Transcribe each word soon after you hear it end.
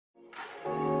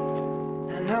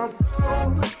no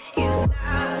gold is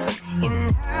not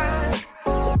enough.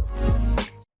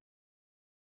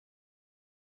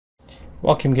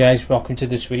 Welcome guys, welcome to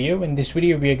this video. In this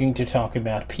video we are going to talk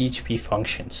about PHP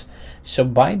functions. So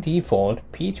by default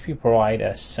PHP provides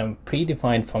us some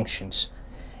predefined functions,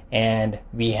 and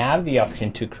we have the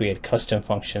option to create custom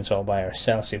functions all by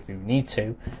ourselves if we need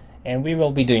to, and we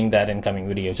will be doing that in coming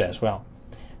videos as well.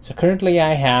 So currently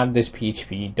I have this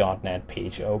php.net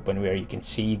page open where you can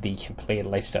see the complete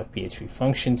list of PHP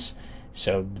functions.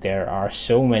 So there are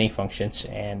so many functions,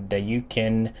 and you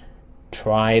can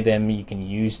try them, you can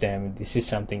use them. This is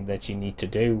something that you need to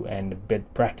do, and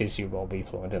with practice you will be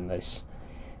fluent in this.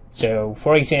 So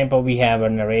for example, we have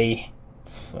an array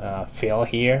fill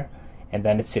here, and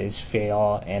then it says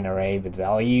fill an array with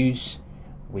values.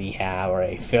 We have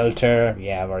array filter, we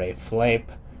have array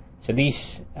flip. So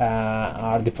these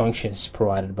are the functions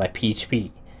provided by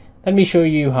PHP. Let me show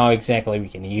you how exactly we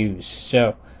can use.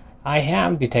 So I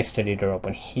have the text editor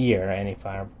open here, and if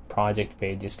our project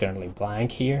page is currently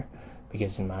blank here,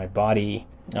 because in my body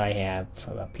I have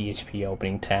a PHP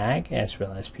opening tag as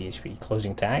well as PHP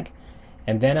closing tag,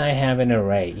 and then I have an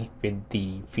array with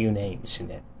the few names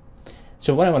in it.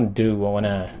 So what I want to do, I want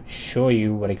to show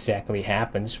you what exactly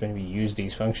happens when we use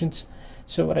these functions.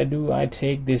 So what I do, I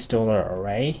take this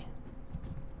 $array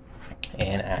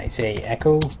and I say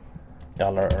echo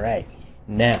 $array.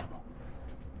 Now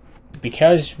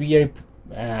because we are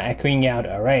echoing out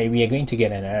array, we are going to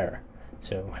get an error.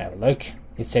 So have a look.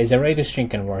 It says array to string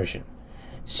conversion.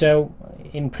 So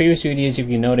in previous videos, if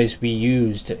you notice, we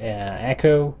used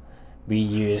echo, we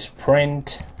use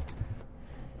print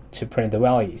to print the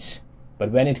values,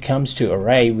 but when it comes to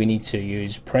array we need to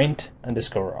use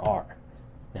print_r.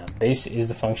 Now this is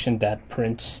the function that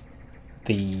prints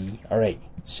the array,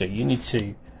 so you need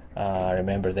to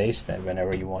remember this, that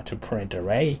whenever you want to print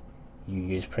array you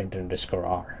use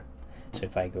print_r. So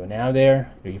if I go now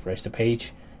there, refresh the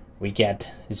page, we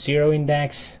get 0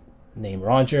 index, name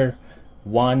Roger,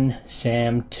 1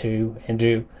 Sam, 2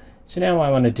 Andrew. So now what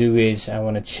I want to do is I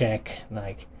want to check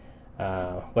like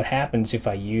what happens if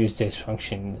I use this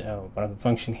function, one of the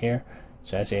function here.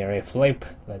 So I say array flip.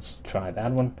 Let's try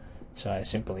that one. So I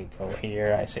simply go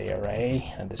here, I say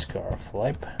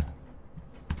array_flip,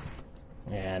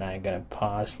 and I'm gonna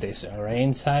pass this array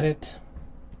inside it.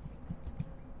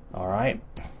 Alright,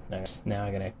 now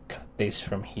I'm gonna cut this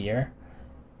from here,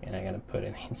 and I'm gonna put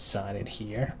it inside it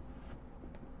here.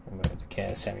 I'm going to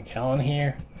get a semicolon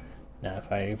here. Now if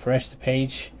I refresh the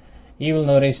page, you will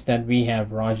notice that we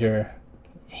have Roger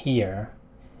here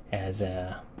as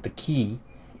the key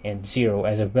and 0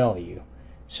 as a value.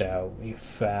 So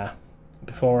if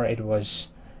before it was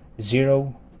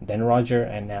 0 then Roger,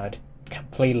 and now it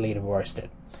completely reversed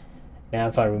it. Now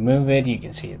if I remove it, you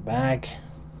can see it back.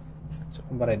 So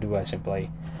what I do, I simply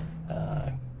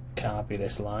copy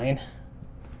this line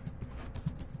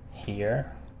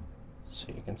here so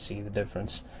you can see the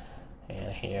difference,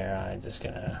 and here I'm just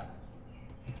gonna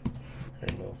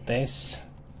remove this.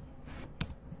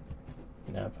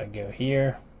 Now if I go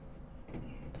here,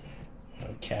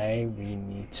 okay, we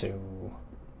need to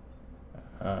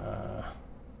I'm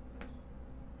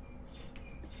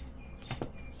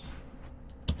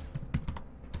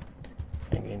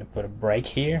going to put a break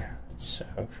here. So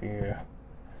if you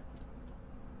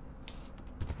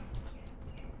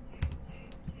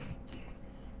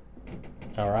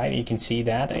alright, you can see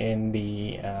that in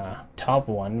the top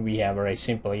one we have array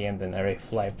simply and then array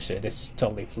flip, so it is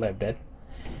totally flipped it.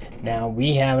 Now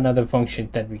we have another function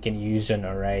that we can use on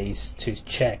arrays to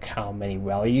check how many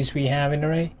values we have in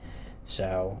array.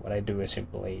 So what I do is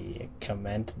simply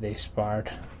comment this part,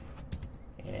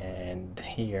 and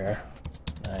here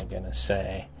I'm gonna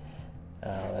say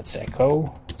let's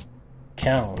echo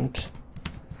count,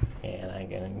 and I'm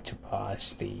going to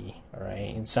pass the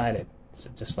array inside it. So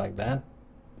just like that,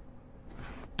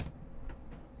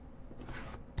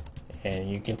 and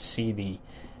you can see the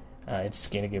it's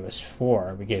going to give us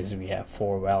 4 because we have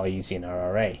 4 values in our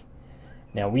array.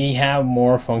 Now we have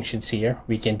more functions here.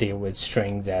 We can deal with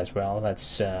strings as well.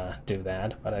 Let's do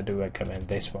that. What I do, I comment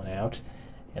this one out,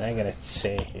 and I'm going to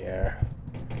say here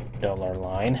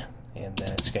 $line, and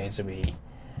then it's going to be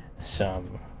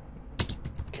some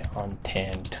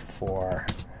content for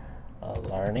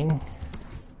learning,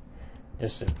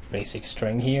 just a basic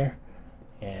string here.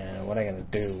 And what I'm going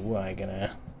to do, I'm going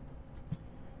to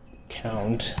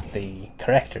count the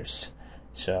characters,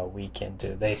 so we can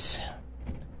do this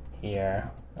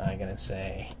here. I'm gonna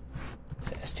say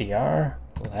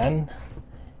str_len,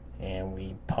 and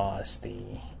we pass the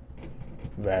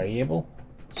variable.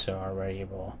 So our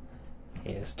variable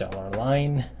is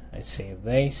 $line. I save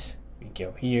this, we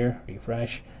go here,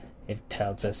 refresh, it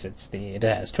tells us it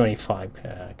has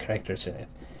 25 characters in it.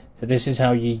 So this is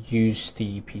how you use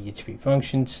the PHP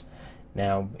functions.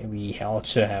 Now we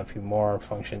also have a few more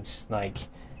functions, like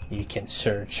you can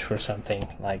search for something,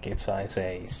 like if I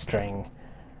say string,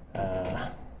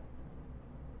 let's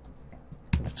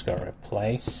go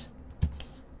replace.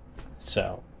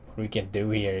 So what we can do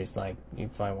here is, like,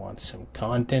 if I want some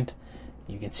content,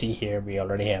 you can see here we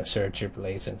already have search,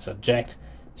 replace, and subject.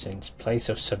 So in place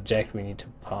of subject we need to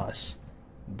pass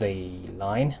the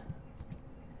line.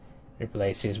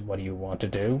 Replace is what you want to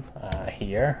do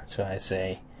here. So I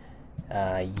say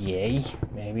yay,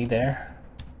 maybe there,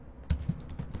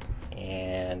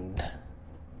 and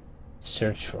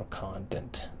search for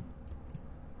content.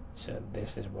 So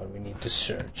this is what we need to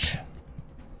search.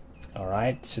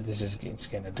 Alright, so this is it's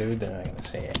gonna do, then I'm gonna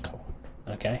say echo.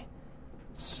 Okay,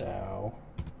 so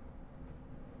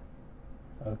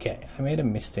okay, I made a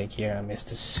mistake here. I missed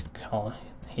this column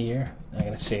here. I'm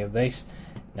gonna save this.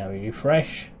 Now we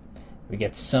refresh, we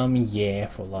get some yeah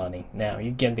for learning. Now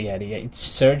you get the idea. It's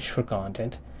search for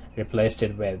content, replaced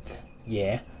it with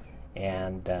yeah,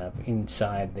 and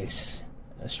inside this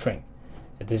string.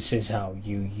 So this is how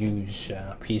you use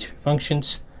PHP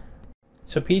functions.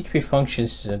 So PHP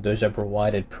functions, those are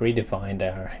provided predefined,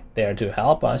 are there to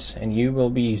help us, and you will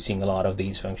be using a lot of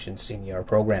these functions in your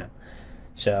program.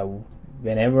 So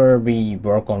whenever we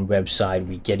work on website,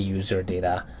 we get user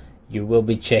data, you will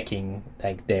be checking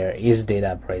like there is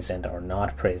data present or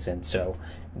not present. So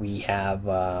we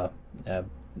have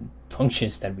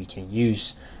functions that we can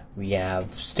use, we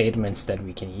have statements that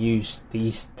we can use.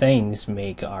 These things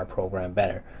make our program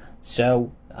better.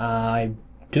 So I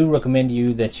do recommend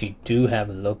you that you do have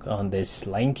a look on this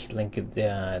link.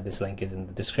 This link is in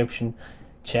the description.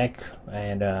 Check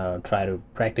and try to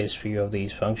practice a few of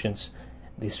these functions.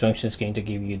 This function is going to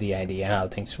give you the idea how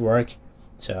things work.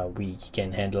 So we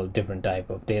can handle different type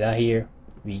of data here.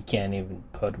 We can even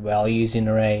put values in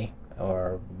array,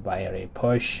 or by array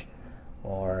push,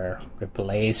 or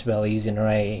replace values in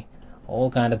array. All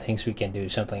kind of things we can do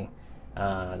something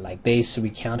like this. We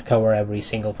can't cover every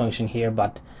single function here,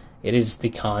 but it is the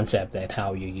concept that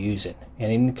how you use it.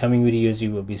 And in the coming videos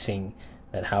you will be seeing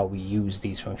that how we use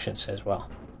these functions as well.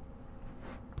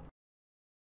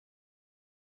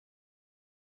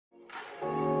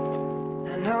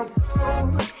 And I'll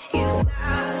go